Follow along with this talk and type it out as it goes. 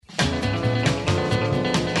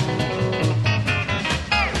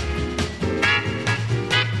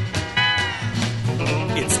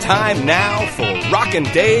time now for Rockin'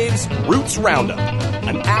 Dave's Roots Roundup,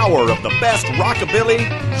 an hour of the best rockabilly,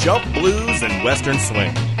 jump blues, and western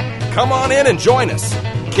swing. Come on in and join us.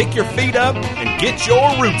 Kick your feet up and get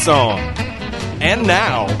your roots on. And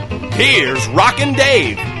now, here's Rockin'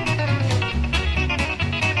 Dave.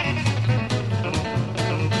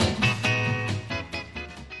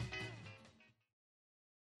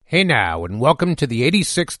 Hey now, and welcome to the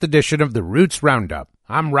 86th edition of the Roots Roundup.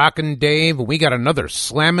 I'm Rockin' Dave, and we got another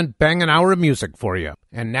slammin' bangin' hour of music for you.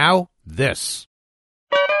 And now, this.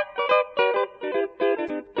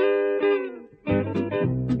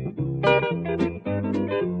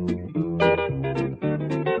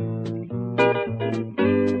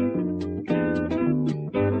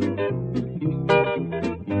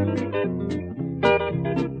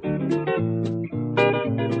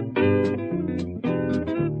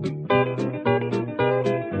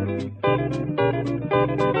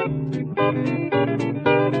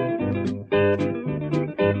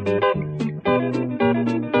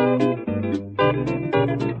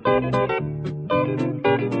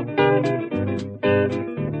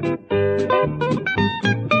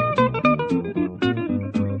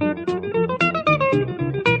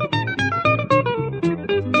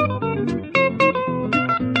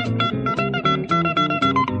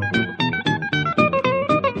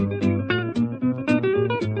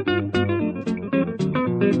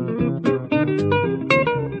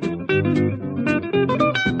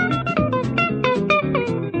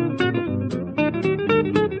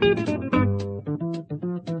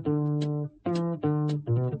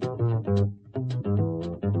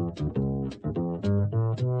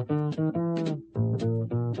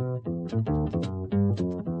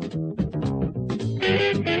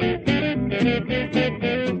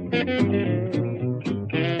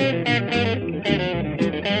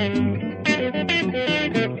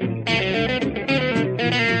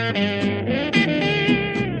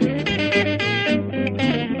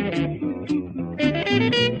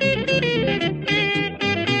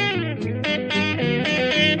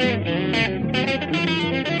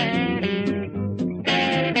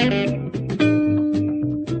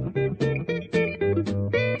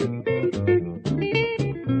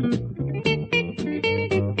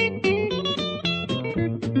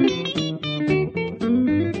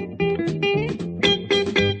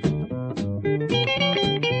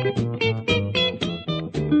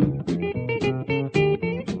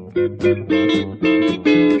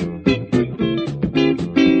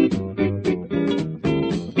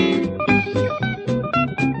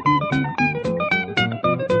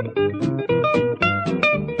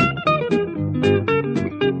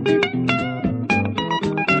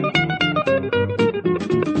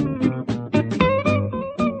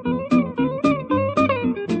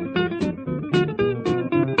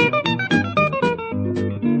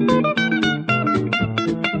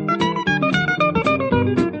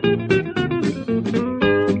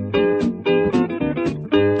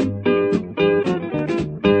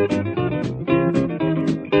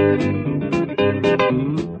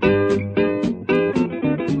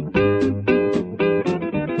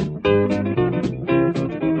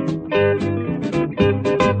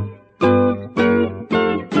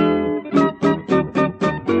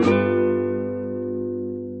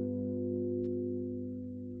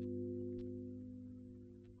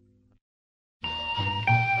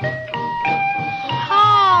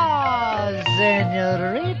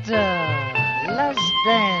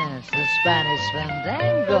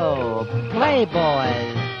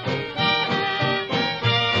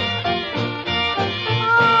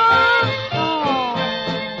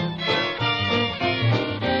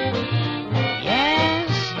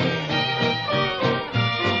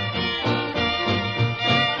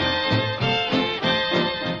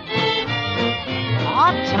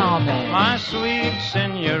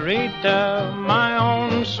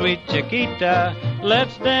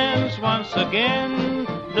 Let's dance once again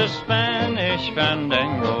the Spanish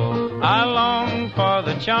fandango. I long for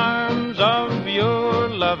the charms of your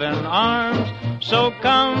loving arms. So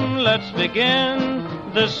come, let's begin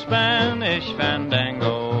the Spanish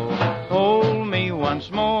fandango. Hold me once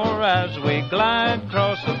more as we glide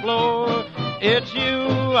across the floor. It's you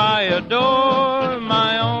I adore,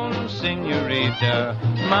 my own senorita,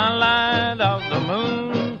 my light of the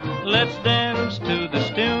moon. Let's dance to this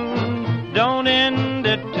tune. Don't end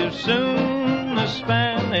it too soon, the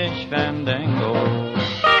Spanish fandango.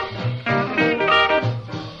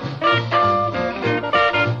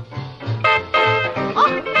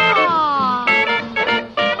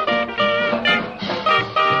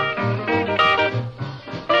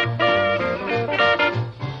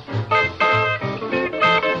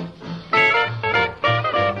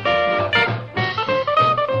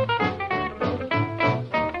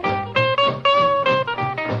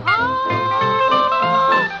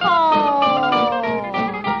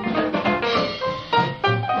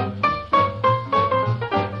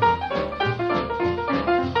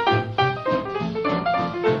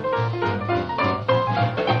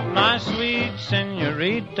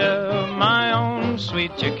 senorita, my own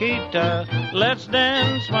sweet Chiquita. Let's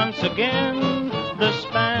dance once again the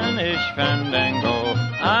Spanish fandango.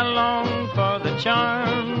 I long for the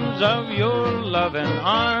charms of your loving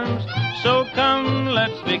arms. So come,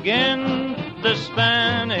 let's begin the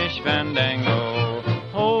Spanish fandango.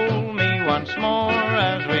 Hold me once more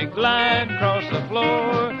as we glide across the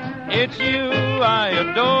floor. It's you I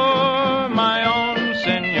adore, my own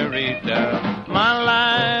senorita, my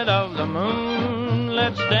light of the moon.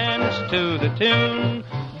 Let's dance to the tune.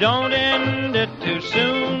 Don't end it too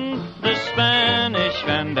soon, the Spanish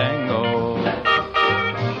fandango.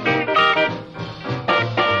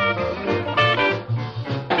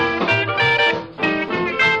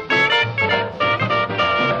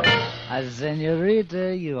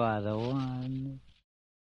 Senorita, you are the one.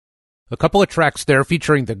 A couple of tracks there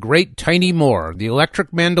featuring the great Tiny Moore, the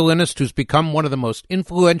electric mandolinist who's become one of the most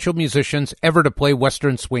influential musicians ever to play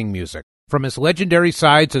Western swing music. From his legendary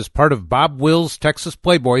sides as part of Bob Wills' Texas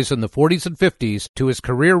Playboys in the 40s and 50s to his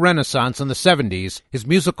career renaissance in the 70s, his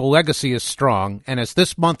musical legacy is strong, and as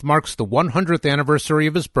this month marks the 100th anniversary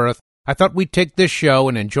of his birth, I thought we'd take this show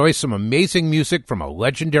and enjoy some amazing music from a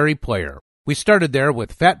legendary player. We started there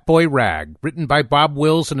with Fat Boy Rag, written by Bob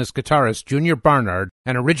Wills and his guitarist Junior Barnard,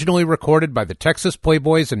 and originally recorded by the Texas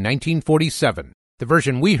Playboys in 1947. The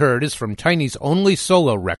version we heard is from Tiny's only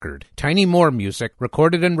solo record, Tiny Moore Music,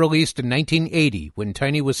 recorded and released in 1980 when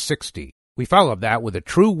Tiny was 60. We followed that with a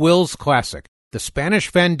true Wills classic, The Spanish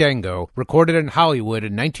Fandango, recorded in Hollywood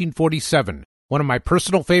in 1947. One of my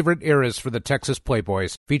personal favorite eras for the Texas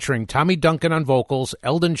Playboys, featuring Tommy Duncan on vocals,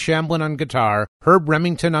 Eldon Shamblin on guitar, Herb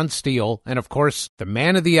Remington on steel, and of course, the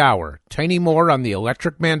man of the hour, Tiny Moore on the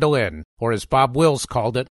electric mandolin, or as Bob Wills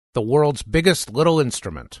called it, the world's biggest little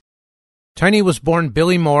instrument. Tiny was born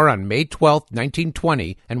Billy Moore on May 12,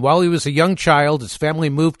 1920, and while he was a young child, his family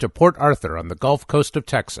moved to Port Arthur on the Gulf Coast of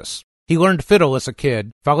Texas. He learned fiddle as a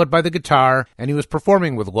kid, followed by the guitar, and he was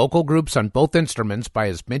performing with local groups on both instruments by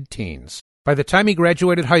his mid-teens. By the time he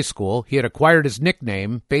graduated high school, he had acquired his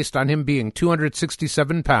nickname based on him being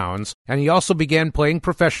 267 pounds, and he also began playing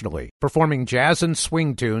professionally, performing jazz and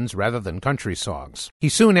swing tunes rather than country songs. He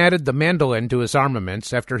soon added the mandolin to his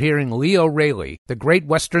armaments after hearing Leo Rayleigh, the great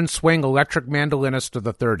Western swing electric mandolinist of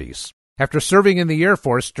the 30s. After serving in the Air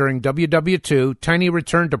Force during WW II, Tiny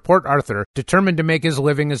returned to Port Arthur, determined to make his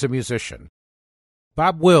living as a musician.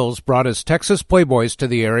 Bob Wills brought his Texas Playboys to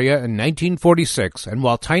the area in 1946, and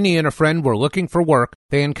while Tiny and a friend were looking for work,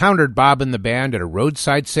 they encountered Bob and the band at a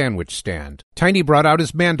roadside sandwich stand. Tiny brought out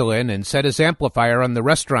his mandolin and set his amplifier on the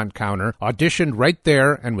restaurant counter, auditioned right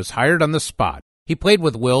there, and was hired on the spot. He played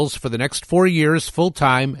with Wills for the next 4 years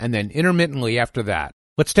full-time and then intermittently after that.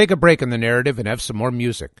 Let's take a break in the narrative and have some more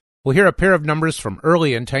music. We'll hear a pair of numbers from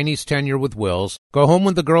early in Tiny's tenure with Wills, Go Home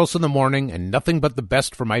with the Girls in the Morning, and Nothing But the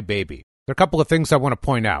Best for My Baby. There are a couple of things I want to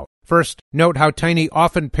point out. First, note how Tiny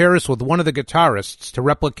often pairs with one of the guitarists to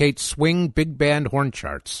replicate swing big band horn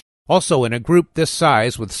charts. Also, in a group this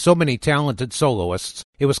size with so many talented soloists,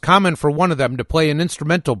 it was common for one of them to play an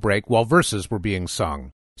instrumental break while verses were being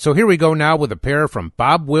sung. So here we go now with a pair from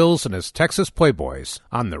Bob Wills and his Texas Playboys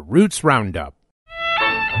on the Roots Roundup.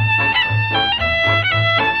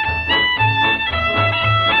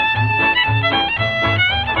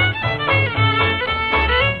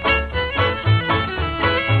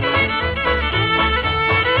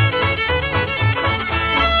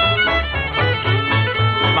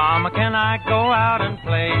 Can I go out and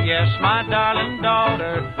play? Yes, my darling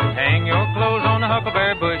daughter. Hang your clothes on the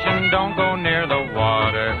huckleberry bush and don't go near the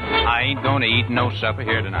water. I ain't gonna eat no supper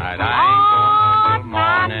here tonight. I ain't going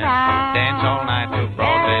home till morning. Dance all night till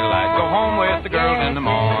broad daylight. Go home with the girls in the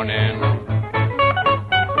morning.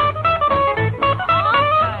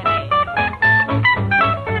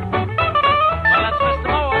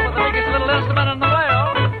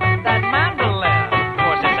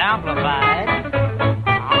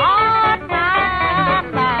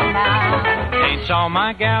 Saw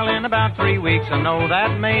my gal in about 3 weeks. I know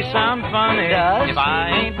that may sound funny. If I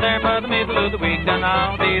ain't there by the middle of the week, then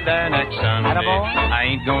I'll be there next Sunday. I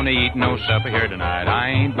ain't gonna eat no supper here tonight. I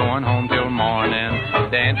ain't going home till morning.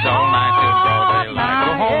 Dance all night till broad daylight.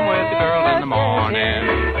 Go home with the girls in the morning.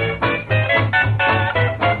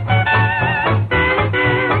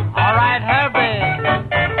 All right, Herbie.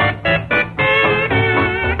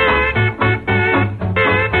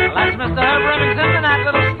 Well, that's Mr. Herb Remington and that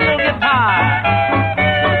little steel guitar.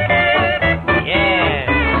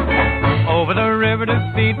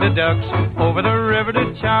 Feed the ducks, over the river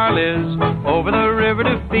to Charlie's, over the river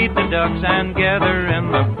to feed the ducks and gather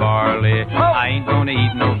in the barley. I ain't gonna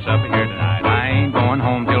eat no supper here tonight. I ain't going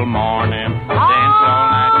home till morning. Dance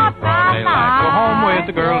all night till broad daylight. Go home with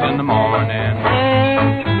with the girls in the morning.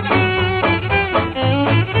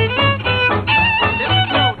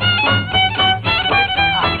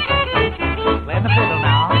 Play the fiddle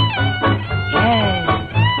now. Yeah.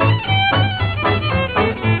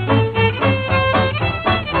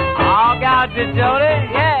 All got you, Jody.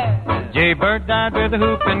 Yeah. Jaybird died with a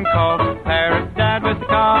whooping cough. Parrot died with the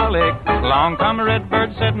colic. Along come a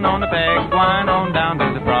redbird sitting on the peg, flying on down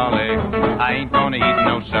to the frolic. I ain't gonna eat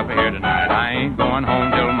no supper here tonight. I ain't going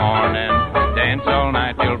home till morning. Dance all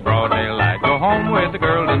night till broad daylight. Go home with the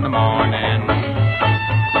girls in the morning.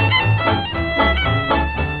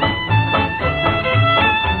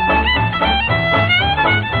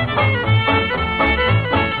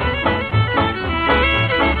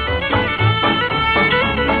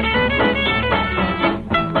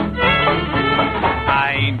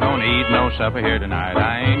 Supper here tonight.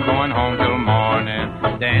 I ain't going home till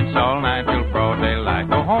morning. Dance all night till broad daylight.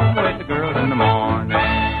 Go home with the girls in the morning.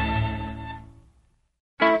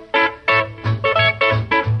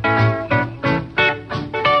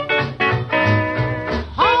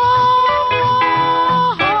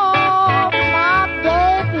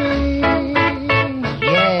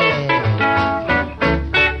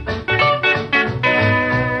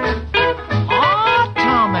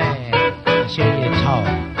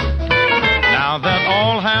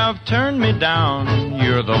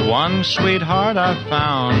 One sweetheart I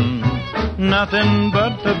found, nothing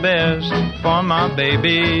but the best for my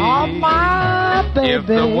baby. Oh, my baby. If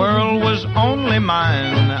the world was only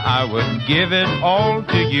mine, I would give it all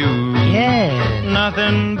to you. Yeah.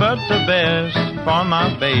 Nothing but the best for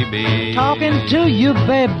my baby. Talking to you,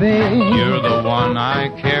 baby. You're the one I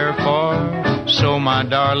care for, so my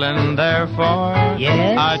darling, therefore,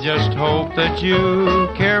 yes, I just hope that you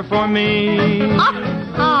care for me.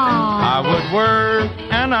 I would work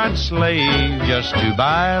and I'd slave just to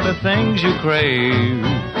buy the things you crave.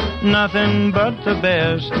 Nothing but the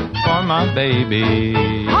best for my baby.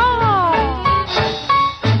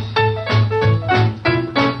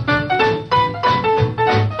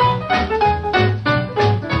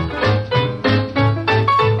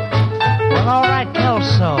 Well, all right,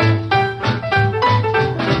 Kelso.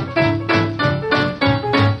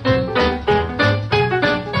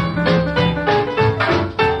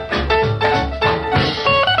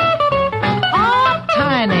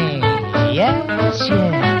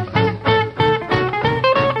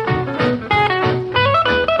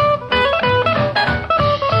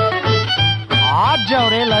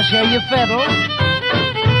 Let's hear you fiddle.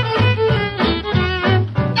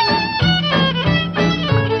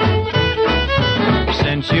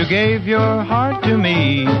 Since you gave your heart to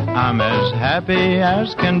me, I'm as happy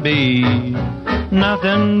as can be.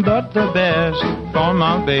 Nothing but the best for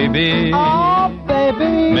my baby. Oh,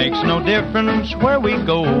 baby. Makes no difference where we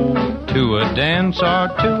go, to a dance or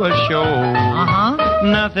to a show. Uh-huh.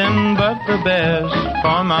 Nothing but the best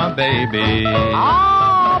for my baby.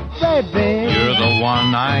 Oh, baby. You're the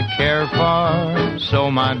one I care for,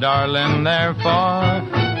 so my darling, therefore,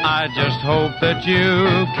 I just hope that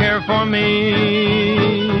you care for me.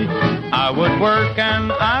 I would work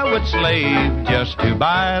and I would slave just to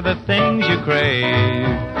buy the things you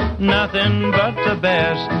crave. Nothing but the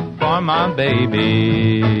best for my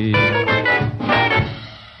baby.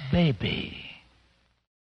 Baby.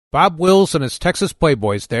 Bob Wills and his Texas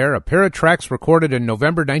Playboys there, a pair of tracks recorded in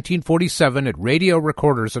November 1947 at Radio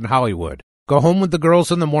Recorders in Hollywood. Go Home with the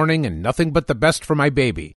Girls in the Morning and Nothing But the Best for My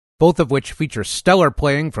Baby, both of which feature stellar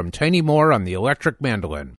playing from Tiny Moore on the electric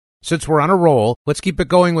mandolin. Since we're on a roll, let's keep it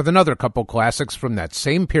going with another couple classics from that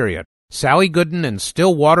same period. Sally Gooden and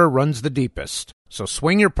Still Water Runs the Deepest. So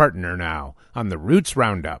swing your partner now on the Roots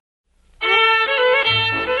Roundup.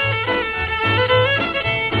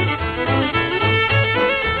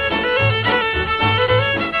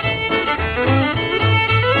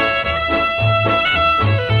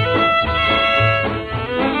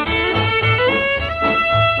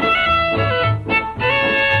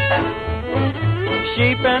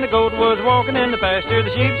 Sheep and a goat was walking in the pasture. The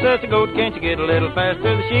sheep said to the goat, can't you get a little faster?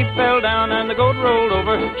 The sheep fell down and the goat rolled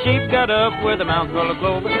over. Sheep got up with a mouthful of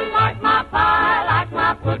clover. You like my pie, like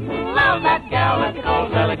my pudding. Love that gal that you call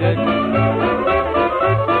Sally Gooden.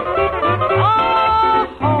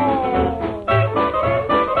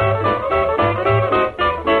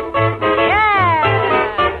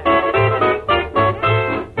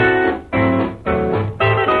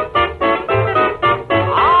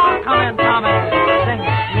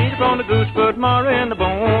 Mara in the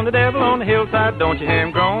bone, the devil on the hillside, don't you hear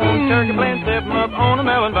him groan? Turkey playing step him up on a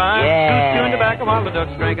melon vine. Yeah. Chewing tobacco while the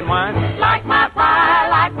ducks drinking wine. Like my pie,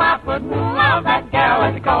 like my pudding, love that gal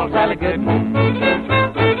that you call Sally Gooden.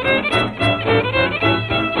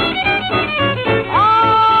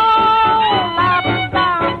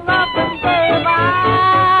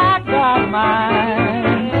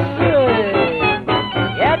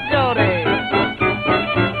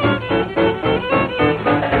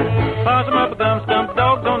 up a gum stump,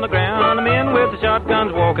 dogs on the ground. The men with the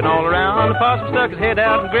shotguns walking all around. The possum stuck his head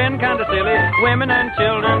out and grinned kind of silly. Women and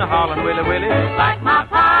children hollering willy willy. Like my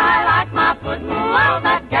pie, like my pudding, love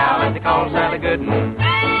that gal That they call Sally Gooden.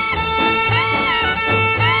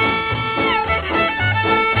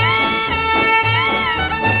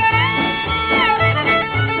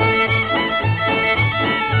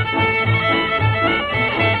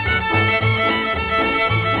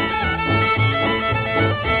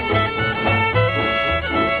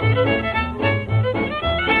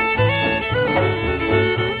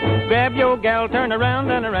 Grab your gal, turn around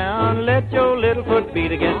and around. Let your little foot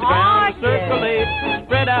beat against the ground. Circulate,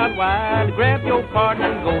 spread out wide. Grab your partner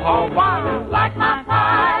and go hog wild. Like my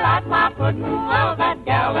pie, like my pudding, love that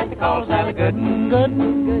gal That they call Sally Gooden.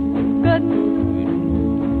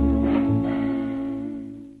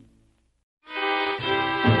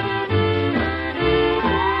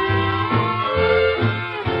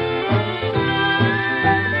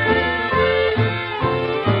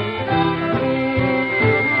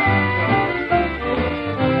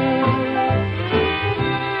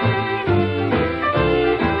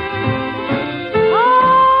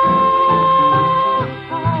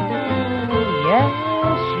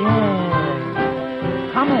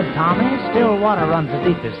 Tommy, still water runs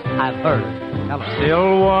the deepest, I've heard. Tell us.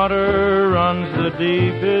 Still water runs the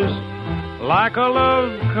deepest, like a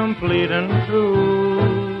love complete and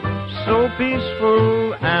true. So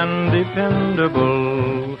peaceful and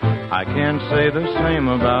dependable, I can't say the same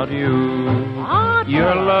about you.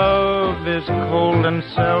 Your love is cold and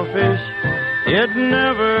selfish, it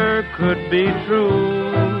never could be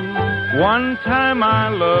true. One time I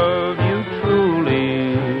love you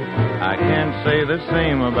truly, I can't say the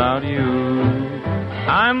same about you.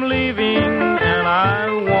 I'm leaving and I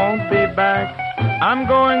won't be back. I'm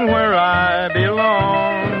going where I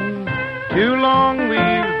belong. Too long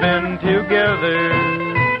we've been together.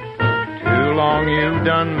 Too long you've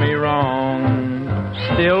done me wrong.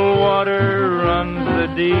 Still water runs the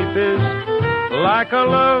deepest, like a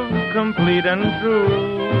love complete and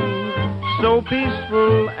true. So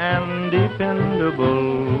peaceful and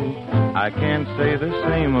dependable, I can't say the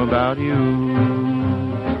same about you.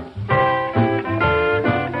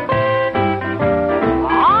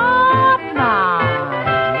 Oh, now.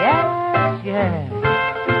 Yes, yes.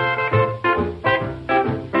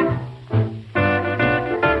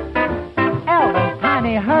 Elvis,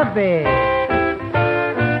 Tiny Herbie.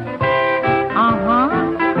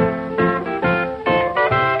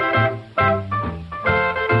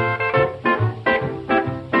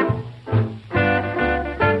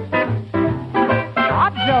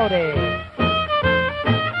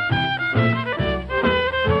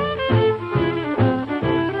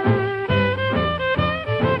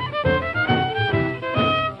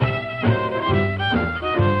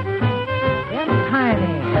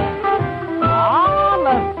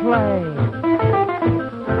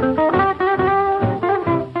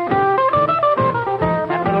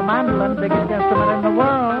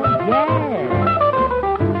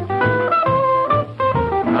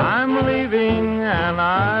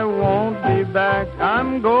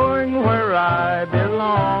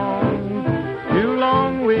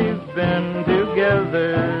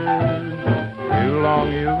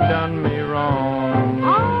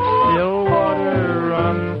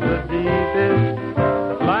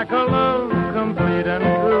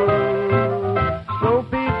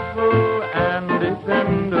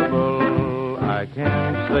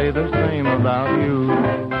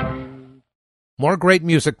 More great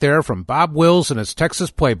music there from Bob Wills and his Texas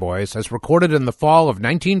Playboys, as recorded in the fall of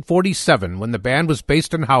 1947 when the band was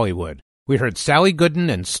based in Hollywood. We heard Sally Gooden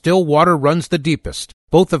and Still Water Runs the Deepest,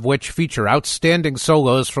 both of which feature outstanding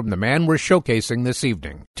solos from the man we're showcasing this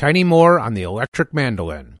evening, Tiny Moore on the electric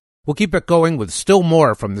mandolin. We'll keep it going with still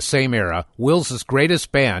more from the same era, Wills'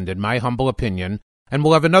 greatest band in my humble opinion, and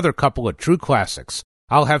we'll have another couple of true classics,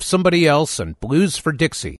 I'll Have Somebody Else and Blues for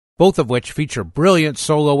Dixie, both of which feature brilliant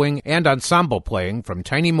soloing and ensemble playing from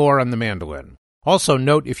Tiny Moore on the mandolin. Also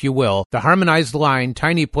note, if you will, the harmonized line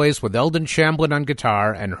Tiny plays with Eldon Shamblin on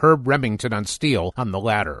guitar and Herb Remington on steel on the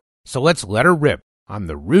latter. So let's let her rip on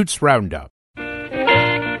the Roots Roundup.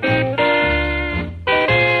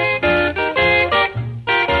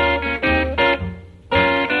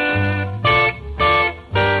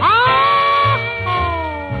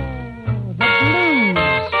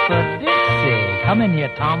 Come in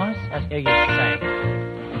here, Thomas. Let's hear you sing.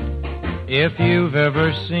 If you've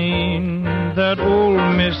ever seen that old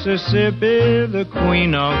Mississippi, the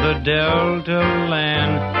queen of the Delta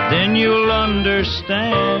land, then you'll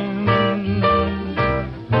understand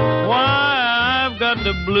why I've got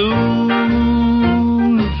the blues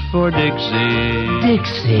for Dixie.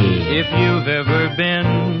 Dixie. If you've ever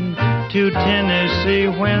been to Tennessee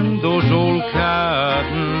when those old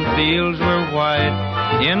cotton fields were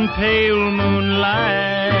white in pale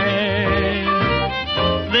moonlight,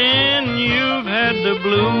 then you've had the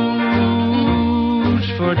blues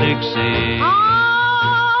for Dixie.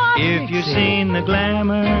 Oh, If you've seen the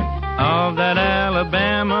glamour of that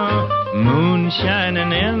Alabama moon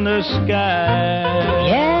shining in the sky,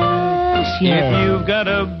 Yes, yes. if you've got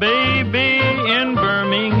a baby in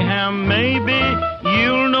Birmingham, maybe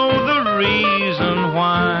you'll know the reason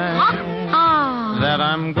why that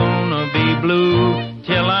I'm gonna be blue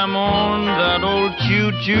till I'm on that old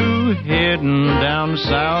choo-choo heading down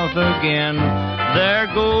south again. There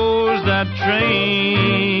goes that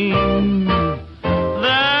train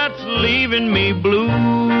that's leaving me blue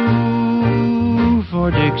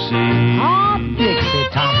for Dixie. Oh, Dixie,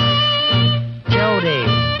 Thomas. Jody.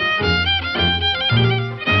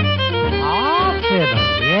 Oh, fiddle,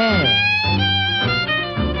 yeah.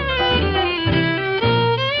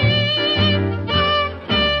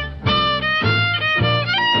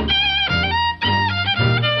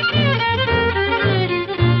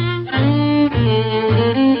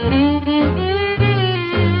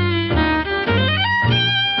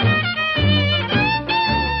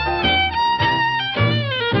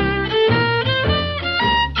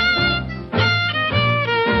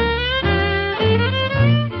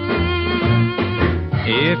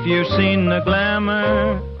 If you've seen the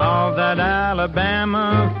glamour of that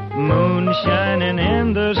Alabama moon shining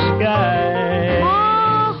in the sky,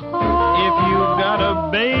 if you've got a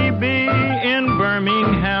baby in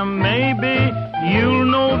Birmingham, maybe you'll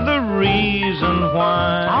know the reason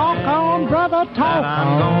why Talk on, brother, that talk I'm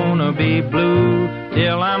on. gonna be blue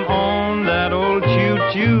till I'm on that old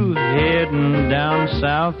choo-choo heading down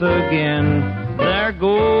south again. There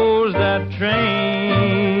goes that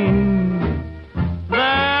train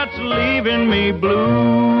that's leaving me blue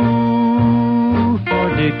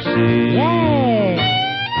for Dixie. Yeah.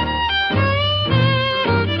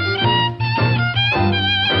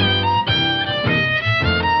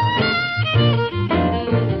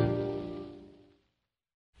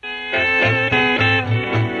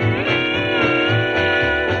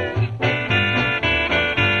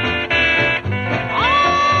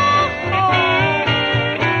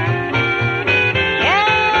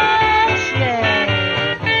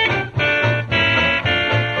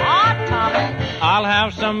 I'll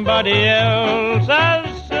have somebody else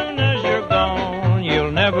as soon as you're gone.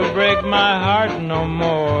 You'll never break my heart no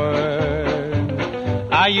more.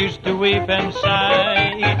 I used to weep and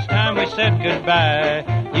sigh each time we said goodbye.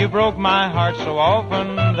 You broke my heart so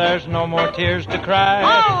often, there's no more tears to cry.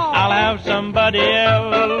 I'll have somebody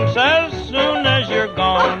else as soon as you're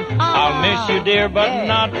gone. I'll miss you, dear, but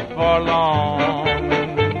not for long.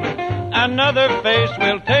 Another face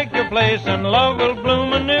will take your place and love will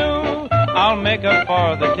bloom anew. I'll make up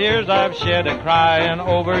for the tears I've shed a-crying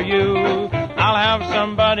over you. I'll have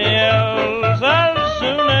somebody else as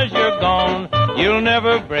soon as you're gone. You'll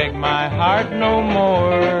never break my heart no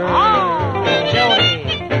more. Jody.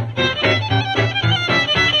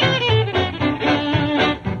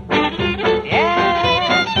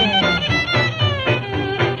 Yes, yes.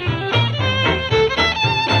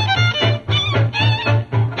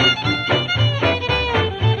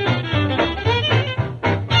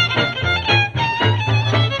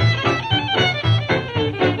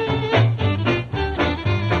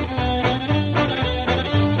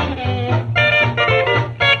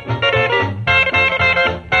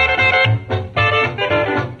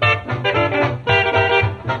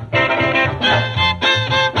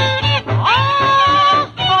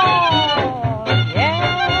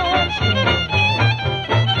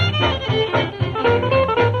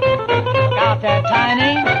 That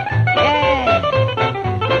Tiny? Yeah.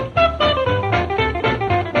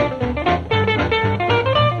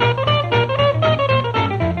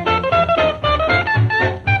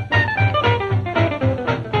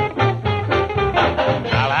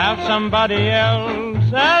 I'll have somebody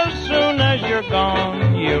else as soon as you're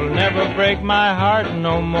gone. You'll never break my heart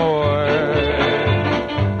no more.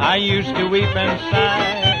 I used to weep and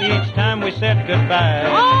sigh each time we said goodbye.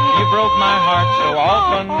 You broke my heart so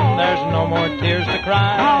often, there's no more tears to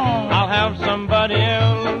cry. I'll have somebody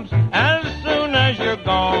else as soon as you're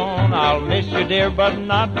gone. I'll miss you, dear, but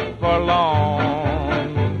not for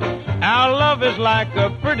long. Our love is like a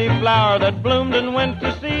pretty flower that bloomed and went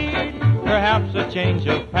to seed. Perhaps a change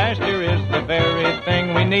of pasture is the very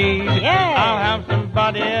thing we need. Yeah. I'll have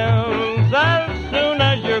somebody else as soon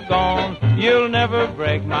as you're gone. You'll never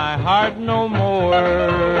break my heart no more.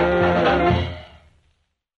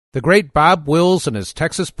 The great Bob Wills and his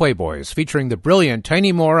Texas Playboys, featuring the brilliant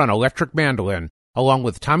Tiny Moore on electric mandolin, along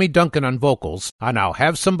with Tommy Duncan on vocals, on I'll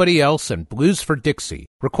Have Somebody Else and Blues for Dixie,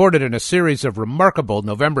 recorded in a series of remarkable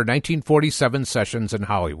November 1947 sessions in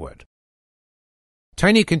Hollywood.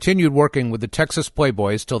 Tiny continued working with the Texas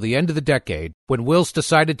Playboys till the end of the decade, when Wills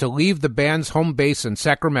decided to leave the band's home base in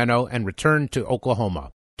Sacramento and return to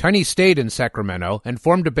Oklahoma. Tiny stayed in Sacramento and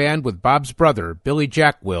formed a band with Bob's brother, Billy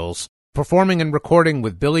Jack Wills, performing and recording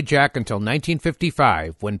with Billy Jack until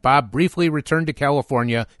 1955, when Bob briefly returned to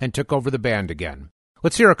California and took over the band again.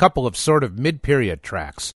 Let's hear a couple of sort of mid-period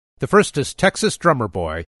tracks. The first is Texas Drummer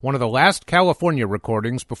Boy, one of the last California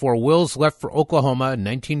recordings before Wills left for Oklahoma in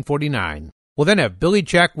 1949. We'll then have Billy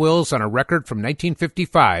Jack Wills on a record from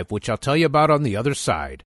 1955, which I'll tell you about on the other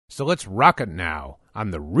side. So let's rock it now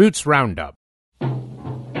on the Roots Roundup.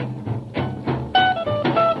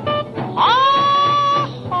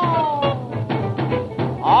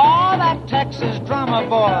 Oh, that Texas drummer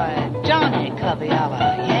boy, Johnny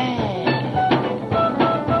Cubbiella, yeah.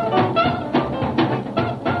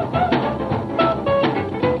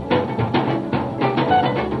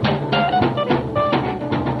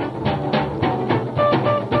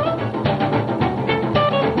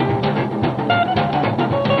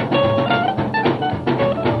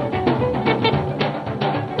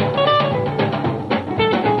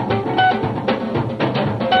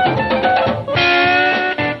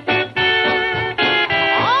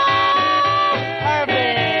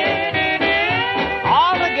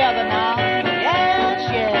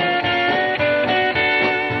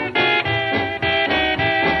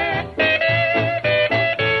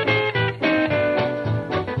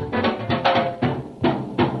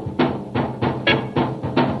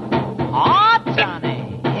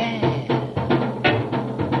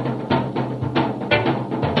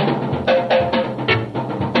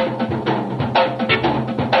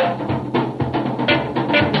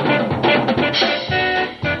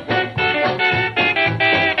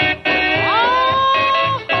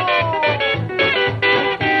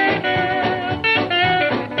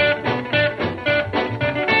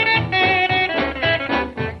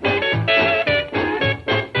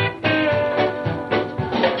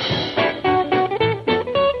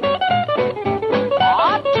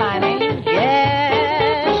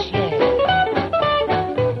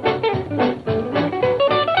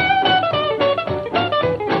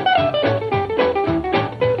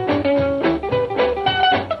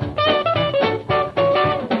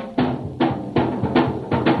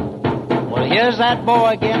 Here's that boy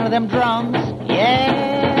again with them drums.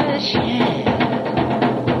 Yes, yes.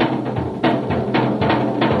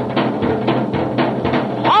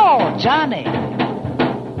 Oh, Johnny.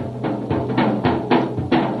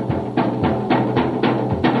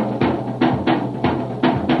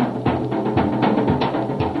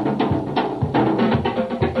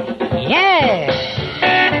 Yeah.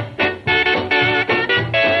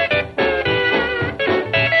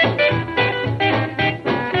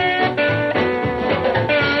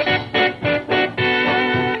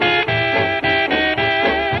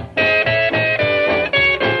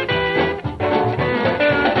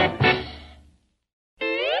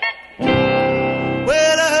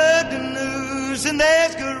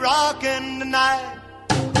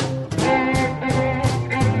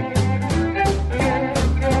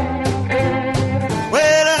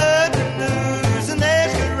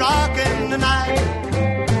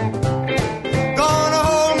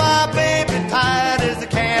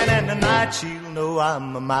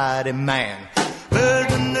 I'm a mighty man. Heard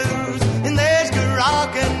the news, and there's good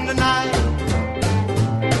rockin' tonight.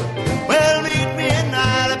 Well, meet me at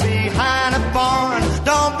night behind a barn.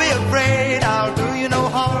 Don't be afraid, I'll do you no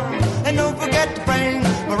harm. And don't forget to bring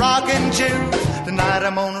my rockin' shoes. Tonight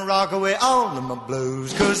I'm gonna rock away all of my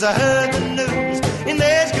blues. 'Cause I heard the news, and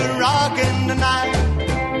there's good rockin' tonight.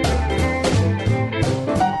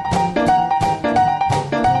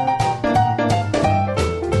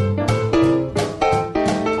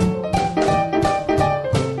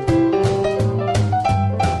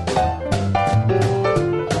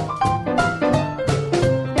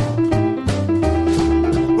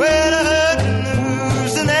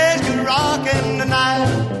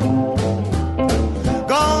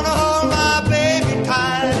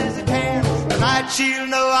 She'll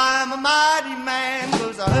know I'm a mighty man,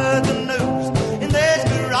 'cause I heard the news, and there's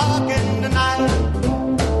good rockin' tonight.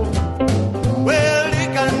 Well, Dick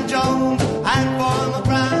and Jones and Farmer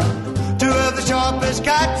Brown, two of the sharpest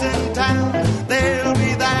cats in town, they'll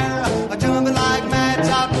be there, jumping like mad,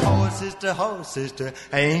 shouting, oh sister,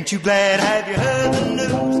 ain't you glad? Have you heard the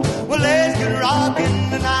news? Well, there's good rockin'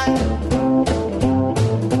 tonight.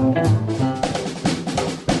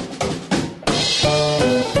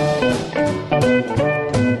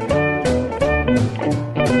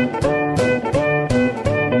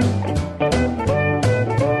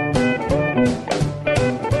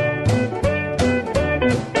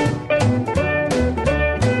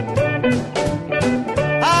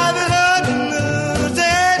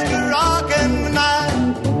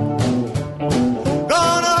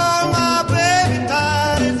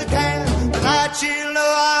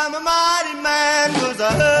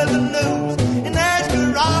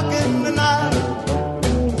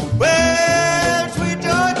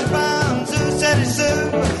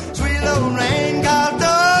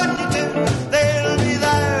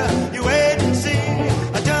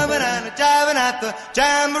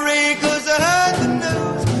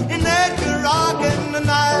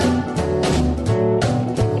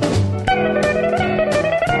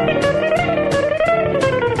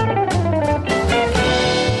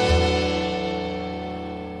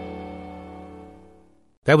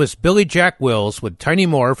 That was Billy Jack Wills with Tiny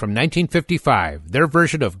Moore from 1955, their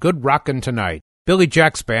version of Good Rockin' Tonight. Billy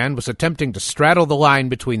Jack's band was attempting to straddle the line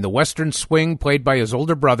between the Western swing played by his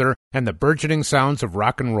older brother and the burgeoning sounds of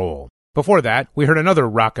rock and roll. Before that, we heard another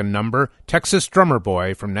rockin' number, Texas Drummer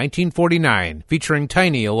Boy from 1949, featuring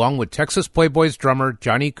Tiny along with Texas Playboys drummer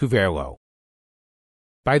Johnny Cuvillo.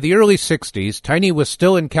 By the early 60s, Tiny was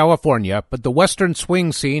still in California, but the Western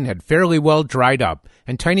swing scene had fairly well dried up,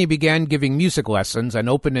 and Tiny began giving music lessons and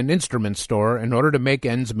opened an instrument store in order to make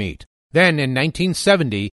ends meet. Then, in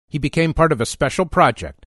 1970, he became part of a special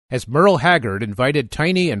project, as Merle Haggard invited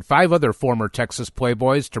Tiny and 5 other former Texas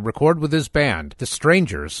Playboys to record with his band, The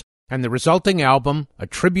Strangers, and the resulting album, a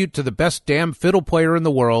tribute to the best damn fiddle player in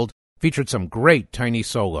the world, featured some great Tiny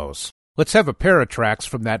solos. Let's have a pair of tracks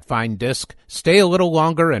from that fine disc, Stay a Little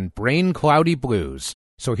Longer and Brain Cloudy Blues.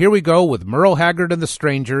 So here we go with Merle Haggard and the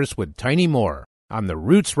Strangers with Tiny Moore on the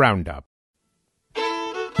Roots Roundup.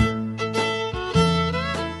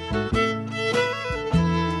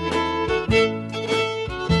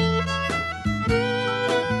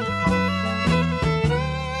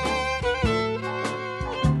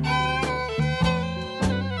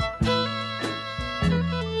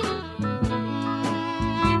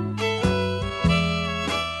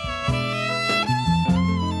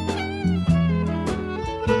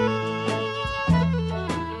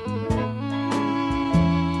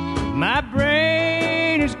 My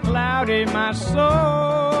brain is cloudy, my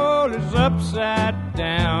soul is upside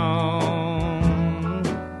down.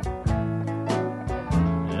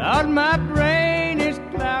 Lord, my brain is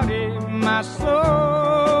cloudy, my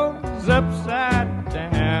soul is upside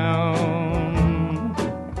down.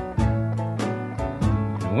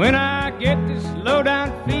 And when I get this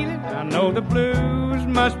low-down feeling, I know the blues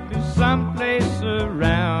must be someplace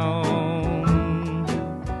around.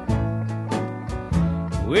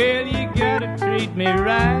 Well, you gotta treat me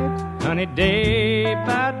right, honey, day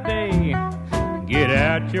by day. Get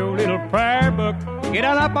out your little prayer book, get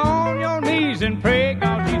out up on your knees and pray,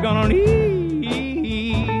 'cause you're gonna need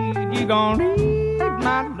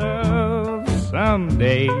my love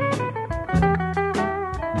someday.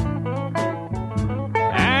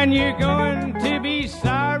 And you're going to be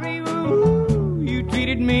sorry, ooh, you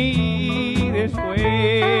treated me this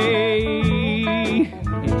way.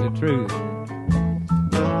 It's the truth.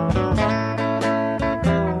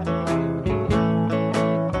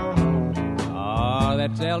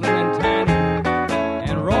 That's Eldon and Tiny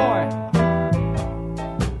and Roy.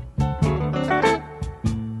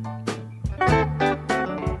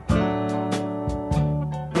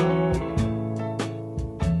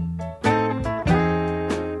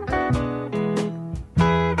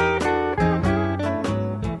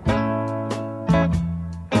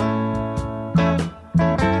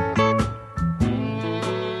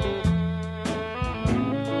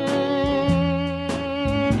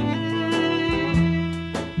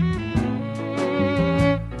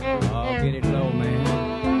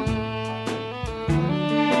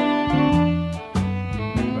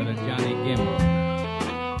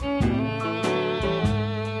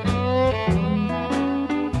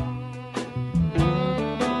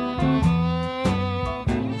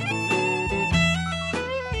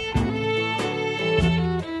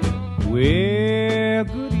 Well,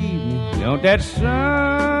 good evening. Don't that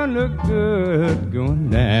sun look good going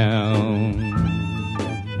down?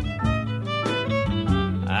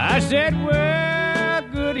 I said, well,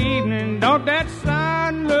 good evening. Don't that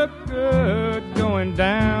sun look good going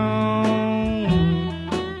down?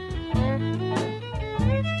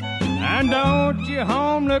 And don't your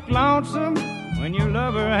home look lonesome when your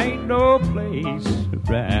lover ain't no place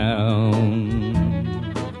around?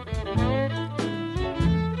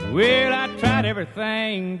 Well, I tried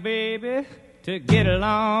everything, baby, to get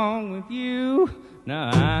along with you. Now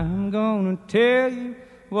I'm gonna tell you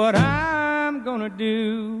what I'm gonna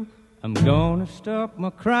do. I'm gonna stop my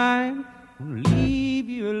crying, I'm gonna leave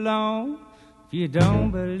you alone. If you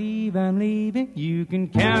don't believe I'm leaving, you can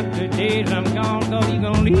count the days I'm gone, 'cause you're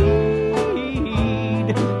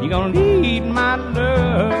gonna need my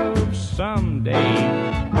love someday.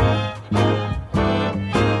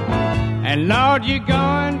 And Lord, you're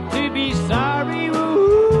going to be sorry,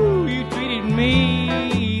 ooh, you treated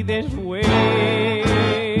me this way.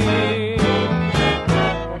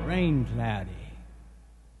 Rain cloudy.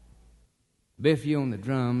 Biff, you on the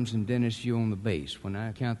drums, and Dennis, you on the bass. When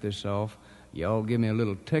I count this off, y'all give me a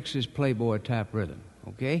little Texas Playboy type rhythm,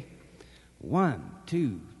 okay? 1,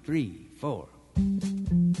 2, 3, 4.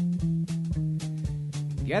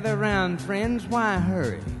 Gather round, friends, why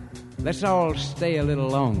hurry? Let's all stay a little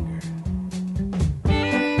longer.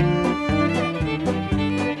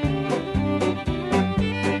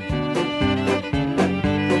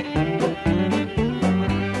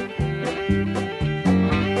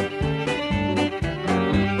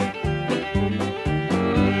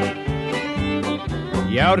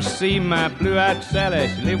 You ought to see my blue-eyed Sally.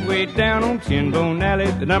 She live way down on Tin Bone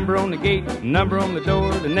Alley. The number on the gate, the number on the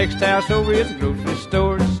door. The next house over is a grocery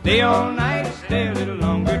store. Stay all night, stay a little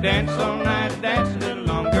longer. Dance all night, dance a little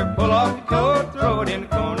longer. Pull off your coat, throw it in the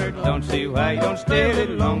corner. Don't see why you don't stay a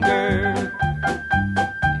little longer.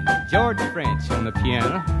 And George French on the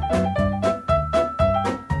piano.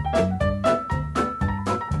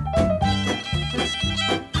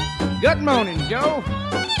 Good morning, Joe.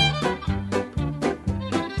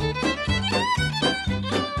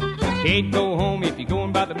 Can't go home if you're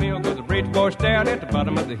going by the mill, 'cause the bridge washed down at the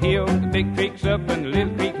bottom of the hill. The big creek's up and the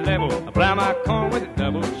little creek level. I plow my corn with a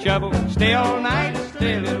double shovel. Stay all night,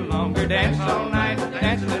 stay a little longer. Dance all night,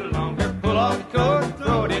 dance a little longer. Pull off the coat,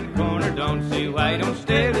 throw it in the corner. Don't see why you don't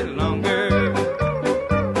stay a little longer.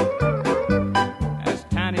 That's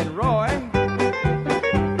Tiny and Roy.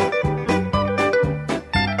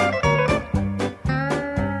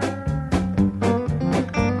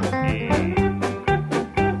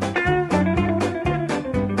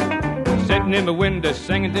 Sitting in my window,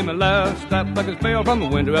 singing to my love. Stop-buckets fell from the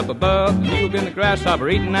window up above. The mule been the grasshopper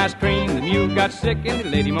eating ice cream. The mule got sick and they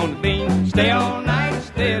laid him on the beam. Stay all night,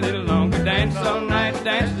 stay a little longer. Dance all night,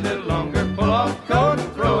 dance a little longer. Pull off the coat,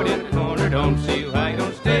 throw it in the corner. Don't see why you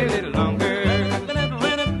don't stay a little longer.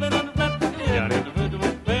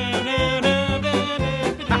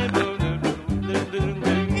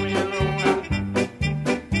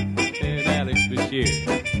 Alex Bashir.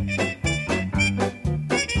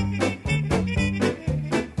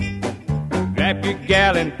 Grab your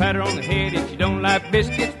gal and pat her on the head. If you don't like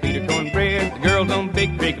biscuits, feed her cornbread. The girls on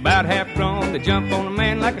Big Creek about half grown. They jump on a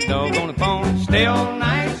man like a dog on a bone. Stay all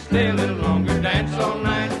night, stay a little longer. Dance all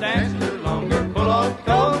night, dance a little longer. Pull off the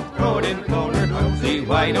coat, throw it in the corner. Don't see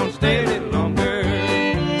why you don't stay a little longer.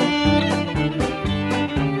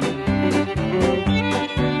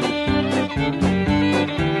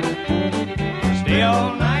 Stay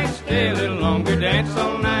all night, stay a little longer. Dance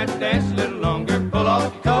all night, dance a little longer. Pull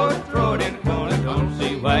off the coat, throw it in the corner. Don't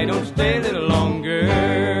see why you don't stay a little longer.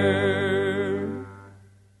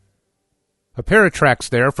 A pair of tracks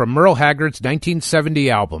there from Merle Haggard's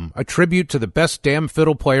 1970 album, a tribute to the best damn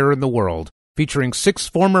fiddle player in the world, featuring 6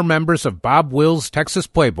 former members of Bob Wills' Texas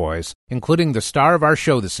Playboys, including the star of our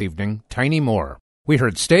show this evening, Tiny Moore. We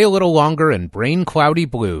heard Stay a Little Longer and Brain Cloudy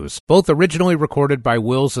Blues, both originally recorded by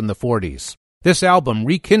Wills in the 40s. This album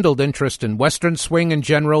rekindled interest in Western swing in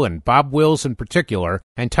general and Bob Wills in particular,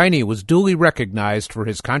 and Tiny was duly recognized for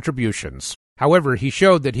his contributions. However, he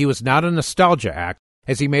showed that he was not a nostalgia act,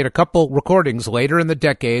 as he made a couple recordings later in the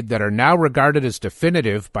decade that are now regarded as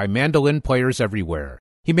definitive by mandolin players everywhere.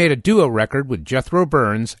 He made a duo record with Jethro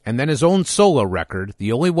Burns, and then his own solo record,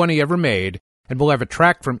 the only one he ever made, and we'll have a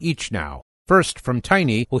track from each now. First, from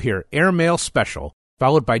Tiny, we'll hear Airmail Special,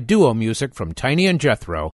 followed by duo music from Tiny and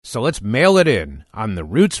Jethro, so let's mail it in on the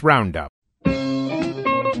Roots Roundup.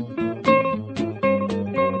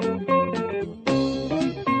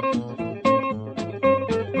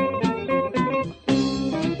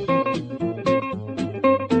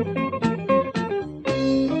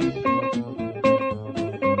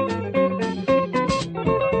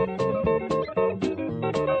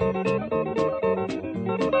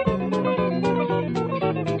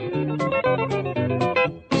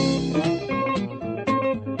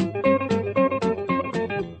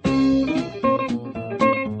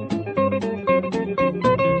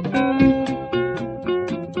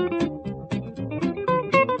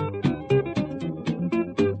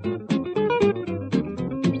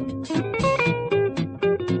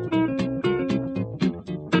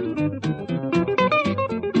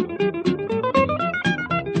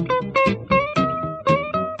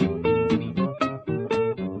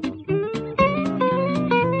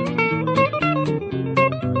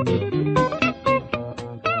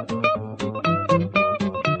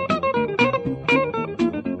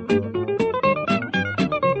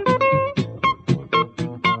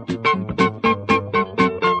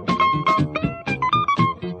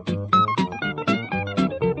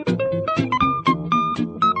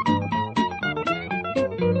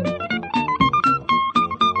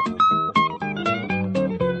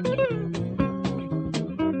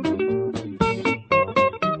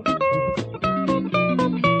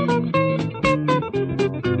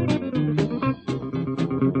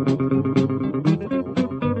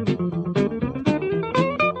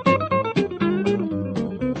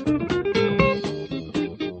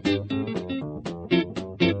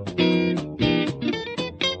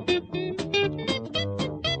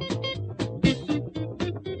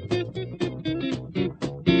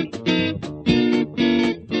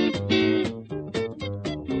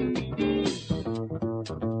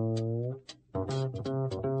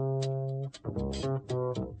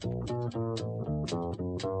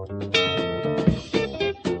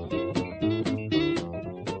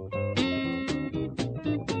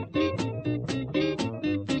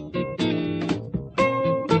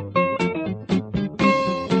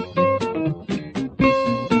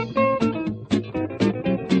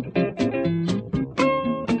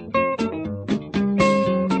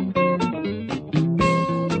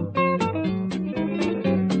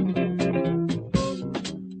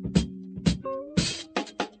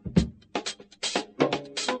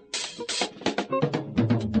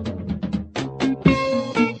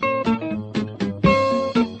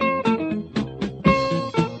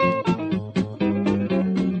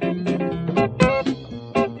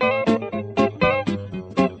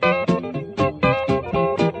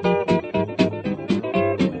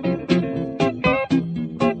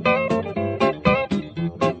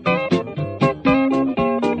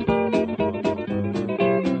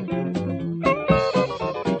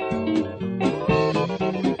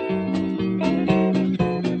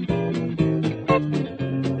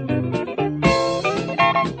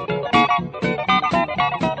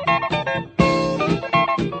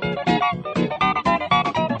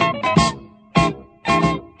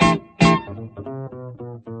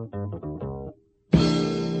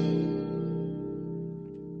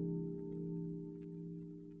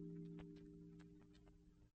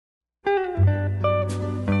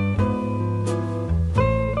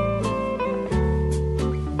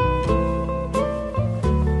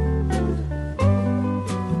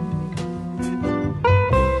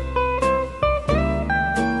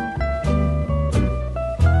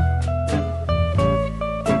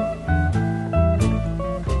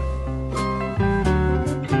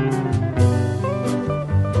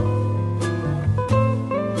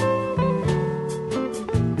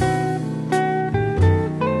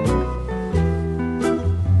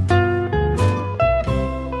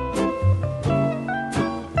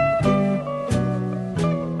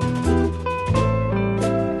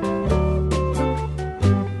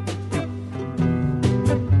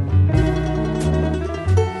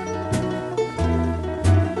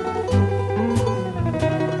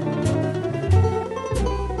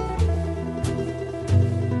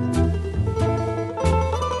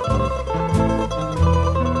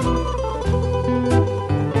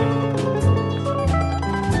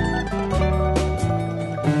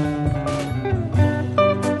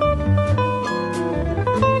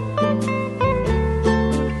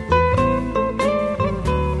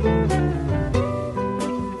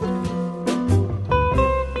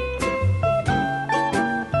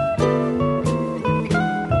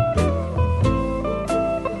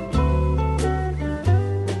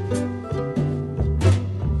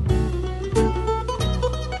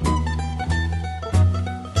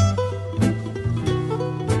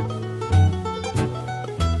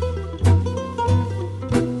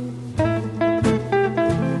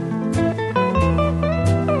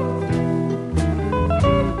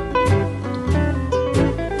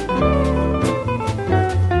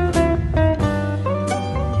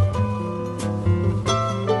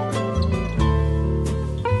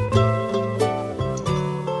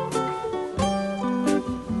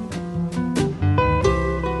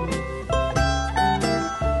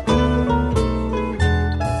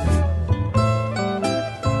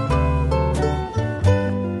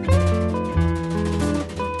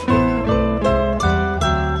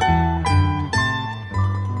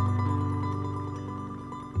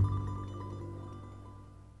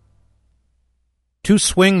 Two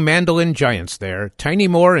swing mandolin giants there, Tiny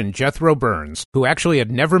Moore and Jethro Burns, who actually had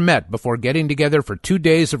never met before getting together for 2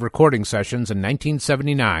 days of recording sessions in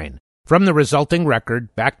 1979. From the resulting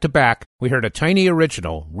record, Back to Back, we heard a Tiny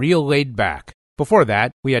original, Real Laid Back. Before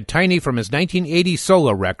that, we had Tiny from his 1980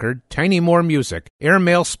 solo record, Tiny Moore Music,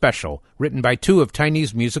 Airmail Special, written by two of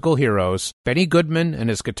Tiny's musical heroes, Benny Goodman and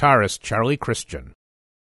his guitarist Charlie Christian.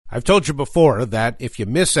 I've told you before that if you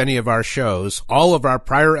miss any of our shows, all of our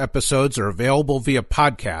prior episodes are available via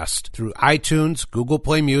podcast through iTunes, Google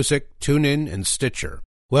Play Music, TuneIn, and Stitcher.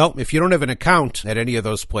 Well, if you don't have an account at any of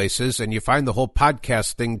those places and you find the whole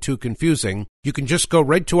podcast thing too confusing, you can just go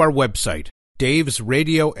right to our website,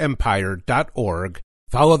 davesradioempire.org,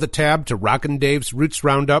 follow the tab to Rockin' Dave's Roots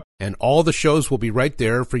Roundup, and all the shows will be right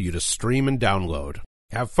there for you to stream and download.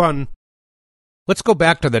 Have fun! Let's go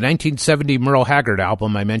back to the 1970 Merle Haggard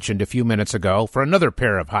album I mentioned a few minutes ago for another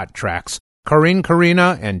pair of hot tracks, Corrine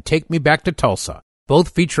Corrina and Take Me Back to Tulsa, both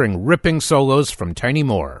featuring ripping solos from Tiny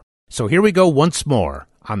Moore. So here we go once more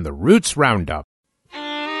on the Roots Roundup.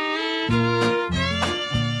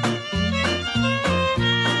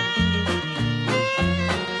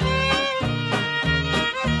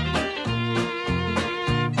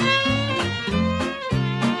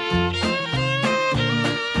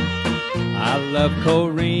 I love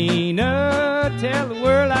Corrina, tell the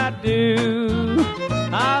world I do.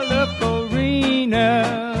 I love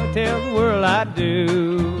Corrina, tell the world I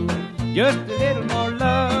do. Just a little more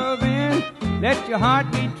loving, let your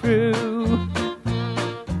heart be true.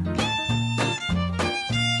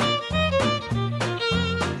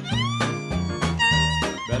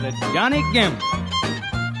 Brother Johnny Gamble.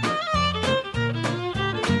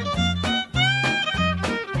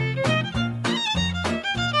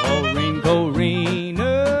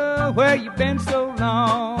 Corrina, where you been so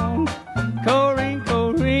long? Corrine,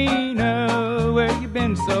 Corrina, where you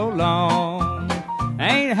been so long?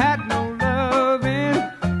 Ain't had no loving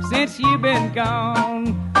since you been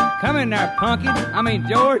gone. Come in there,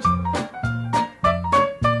 George.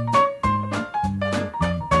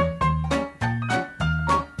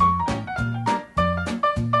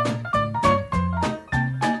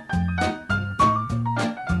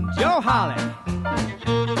 Joe Holly.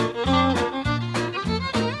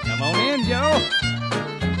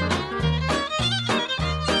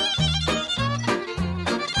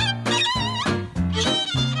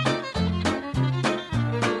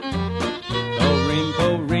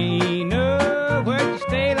 Corinne, Corina, where'd you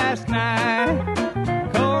stay last night?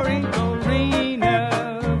 Corinne,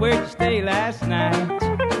 Corina, where'd you stay last night?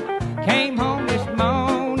 Came home this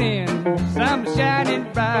morning, sun shining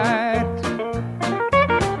bright.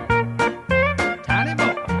 Tiny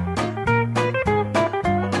boy.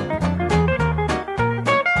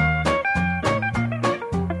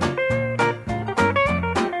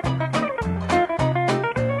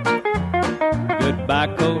 Goodbye,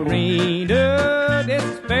 Corina, this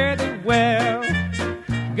is fare thee well.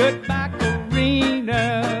 Goodbye,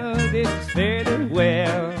 Corina, this is fare thee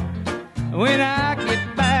well. When I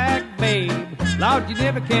get back, babe, Lord, you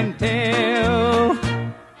never can tell.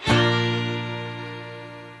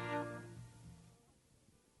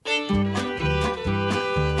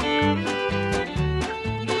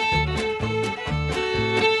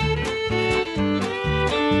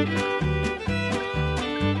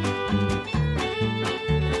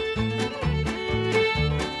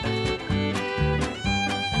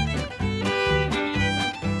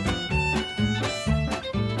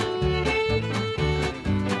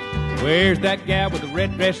 Where's that gal with the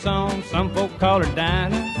red dress on? Some folk call her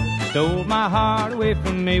Dinah. Stole my heart away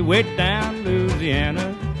from me way down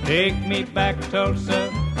Louisiana. Take me back to Tulsa,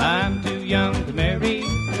 I'm too young to marry.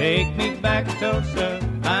 Take me back to Tulsa,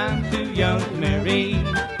 I'm too young to marry.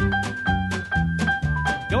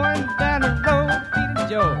 Going down the road, Peter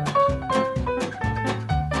George.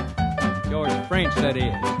 George French, that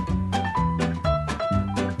is.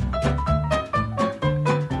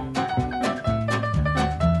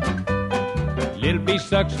 Little bee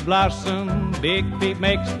sucks blossom, big bee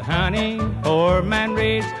makes the honey. Poor man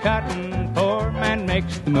raised cotton, poor man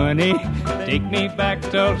makes the money. Take me back,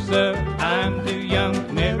 Tulsa, I'm too young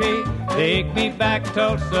to marry. Take me back,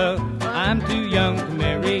 Tulsa, I'm too young to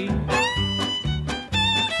marry.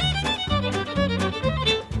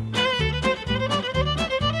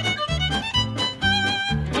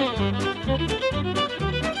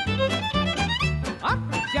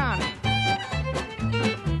 Uncle Johnny.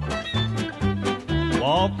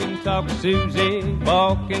 Walk and talk Susie,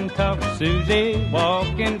 walk and talk Susie,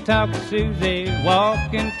 walk and talk Susie,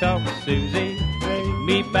 walk and talk Susie. Take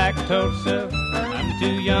me back, Tulsa, I'm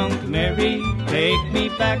too young to marry. Take me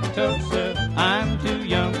back, Tulsa, I'm too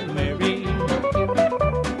young to marry.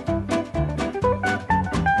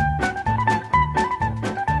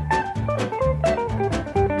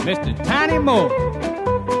 Mr. Tiny Moore.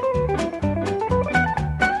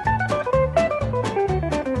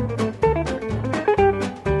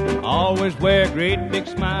 Always wear a great big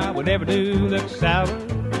smile, would never do look sour.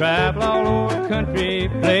 Travel all over the country,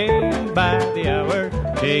 playing by the hour.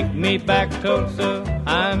 Take me back, Tulsa,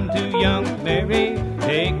 I'm too young to marry.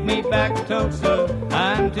 Take me back, Tulsa,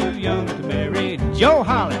 I'm too young to marry. Joe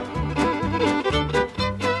Holly.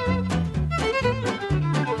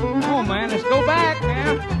 Come on, man, let's go back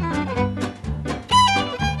now.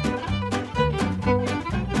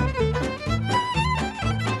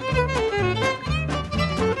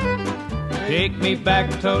 Take me back,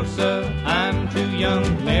 Tulsa, I'm too young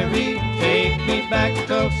to marry. Take me back,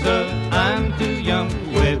 Tulsa, I'm too young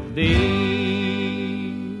to wed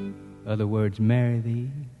thee. Other words, marry thee.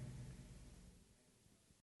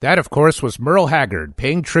 That, of course, was Merle Haggard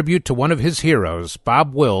paying tribute to one of his heroes,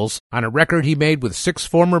 Bob Wills, on a record he made with 6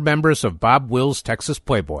 former members of Bob Wills' Texas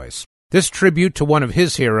Playboys. This tribute to one of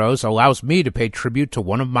his heroes allows me to pay tribute to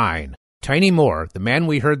one of mine, Tiny Moore, the man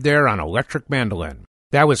we heard there on electric mandolin.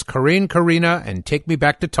 That was Corinne, Corina, and Take Me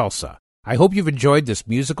Back to Tulsa. I hope you've enjoyed this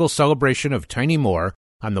musical celebration of Tiny Moore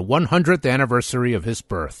on the 100th anniversary of his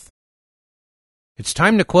birth. It's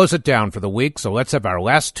time to close it down for the week, so let's have our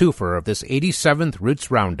last twofer of this 87th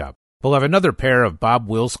Roots Roundup. We'll have another pair of Bob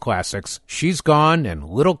Wills classics, She's Gone and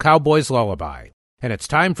Little Cowboy's Lullaby. And it's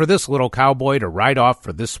time for this little cowboy to ride off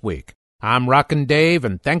for this week. I'm Rockin' Dave,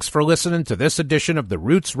 and thanks for listening to this edition of the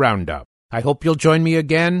Roots Roundup. I hope you'll join me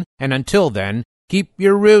again, and until then, keep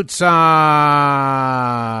your roots on!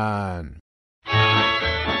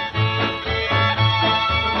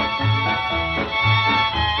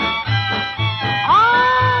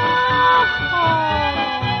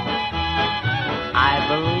 I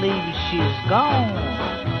believe she's gone.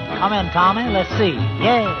 Come in, Tommy. Let's see.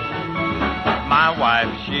 Yeah. My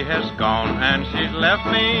wife, she has gone and she's left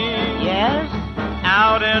me Yes?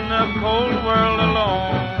 out in the cold world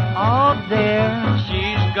alone. Oh, dear.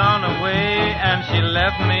 She's gone away and she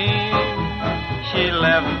left me. She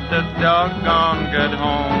left a doggone good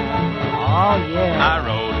home. Oh, yeah. I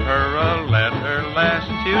wrote her a letter last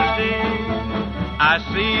Tuesday. I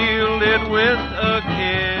sealed it with a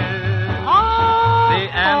kiss. Oh. The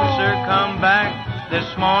answer come back this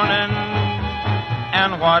morning,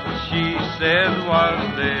 And what she said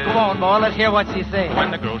was this. Come on, boy, let's hear what she said. When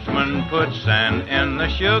the groceryman puts sand in the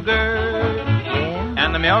sugar,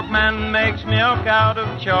 and the milkman makes milk out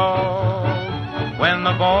of chalk. When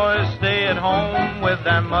the boys stay at home with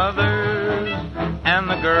their mothers, and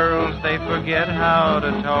the girls, they forget how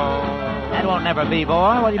to talk. That won't never be,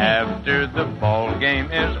 boy. What do you mean? After the ball game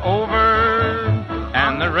is over,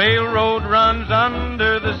 and the railroad runs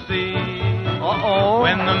under the sea. Uh-oh.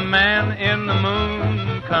 When the man in the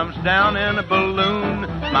moon comes down in a balloon,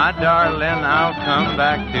 my darling, I'll come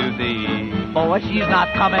back to thee. Boy, she's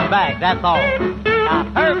not coming back, that's all. Now,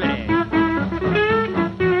 Herbie.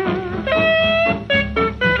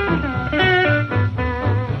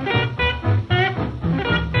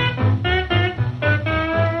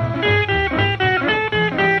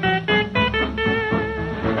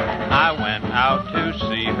 I went out to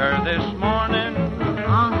see her this morning,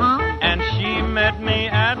 and she met me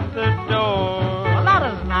at the door. Well, that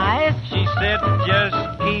was nice. She said,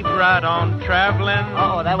 just keep right on traveling,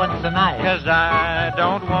 Oh, that wasn't so nice. 'cause I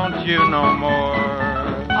don't want you no more.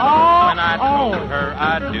 Oh, When I told her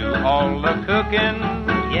I'd do all the cooking,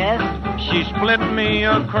 Yes, she split me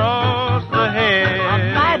across the head.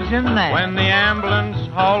 imagine that. When the ambulance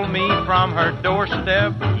hauled me from her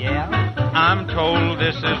doorstep, Yeah. I'm told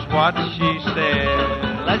this is what she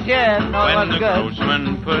said. Let's hear it. No, it When wasn't the good.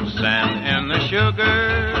 coachman puts sand in the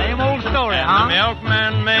sugar, Same old story, and huh? the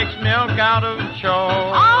milkman makes milk out of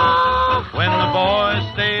chalk. Oh! When the boys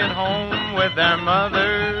stay at home with their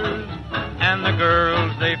mothers, and the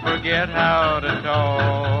girls, they forget how to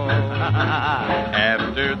talk.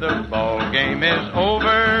 After the ball game is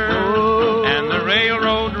over, and the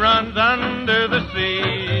railroad runs under the sea,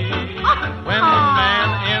 when the man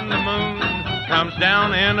in the moon comes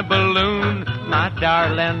down in a balloon, my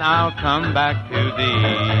darling, I'll come back to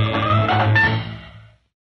thee.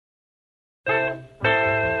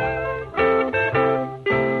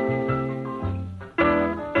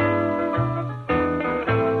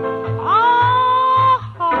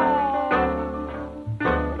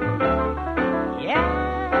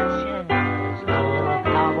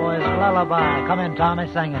 Lullaby. Come in, Tommy,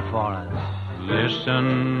 sing it for us.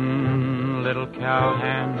 Listen, little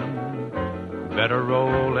cowhand, better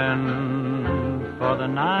roll in for the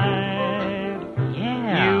night.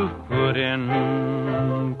 Yeah. You've put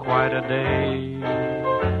in quite a day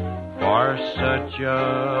for such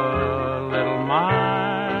a little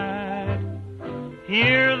mite.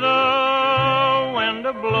 Hear the wind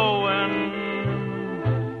a-blowing,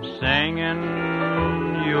 singing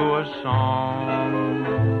you a song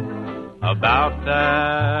about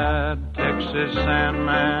that Texas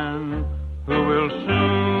Sandman who will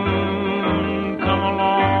soon come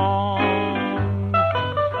along.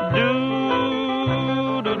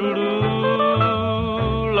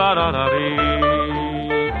 Do-do-do-do, la-da-da-dee,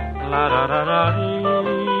 la-da-da-da-dee.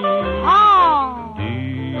 Oh!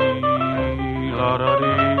 Dee,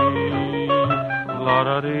 la-da-dee,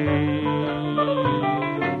 la-da-dee.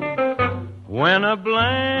 When a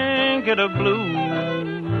blanket of blue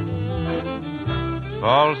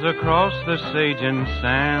falls across the sage and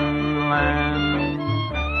sandland,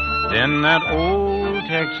 then that old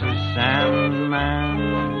Texas Sandman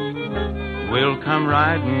will come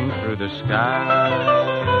riding through the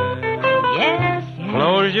sky. Yes, yes.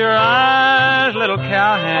 Close your eyes, little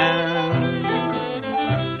cowhand.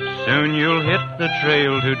 Soon you'll hit the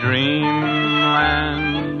trail to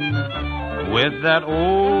dreamland with that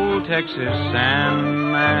old Texas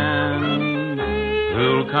Sandman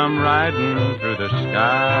who'll come riding through the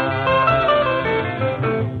sky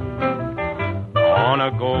on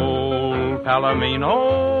a gold palomino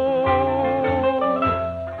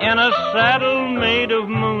in a saddle made of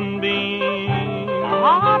moonbeams.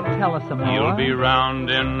 Oh, tell us some more. You'll be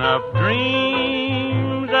rounding up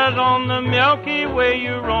dreams as on the Milky Way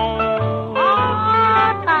you roam.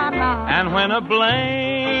 And when a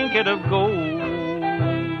blanket of gold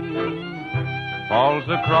falls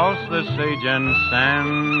across the sage and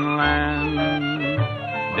sandland,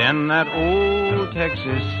 then that old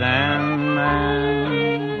Texas Sandman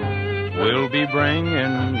will be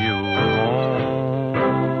bringing you home.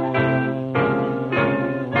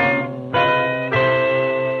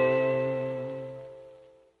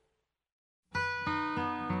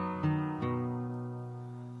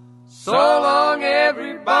 So long,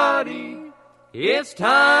 everybody, it's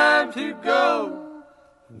time to go.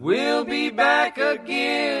 We'll be back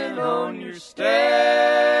again on your stereo.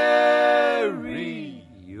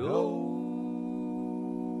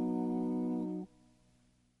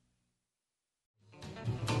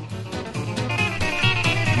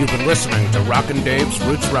 You've been listening to Rockin' Dave's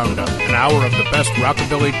Roots Roundup, an hour of the best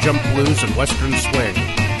rockabilly, jump blues, and western swing.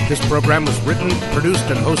 This program was written, produced,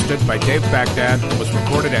 and hosted by Dave Baghdad and was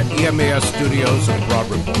recorded at EMAS Studios in Broad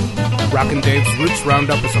Ripple. Rockin' Dave's Roots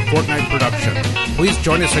Roundup is a fortnight production. Please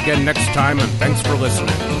join us again next time, and thanks for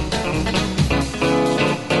listening.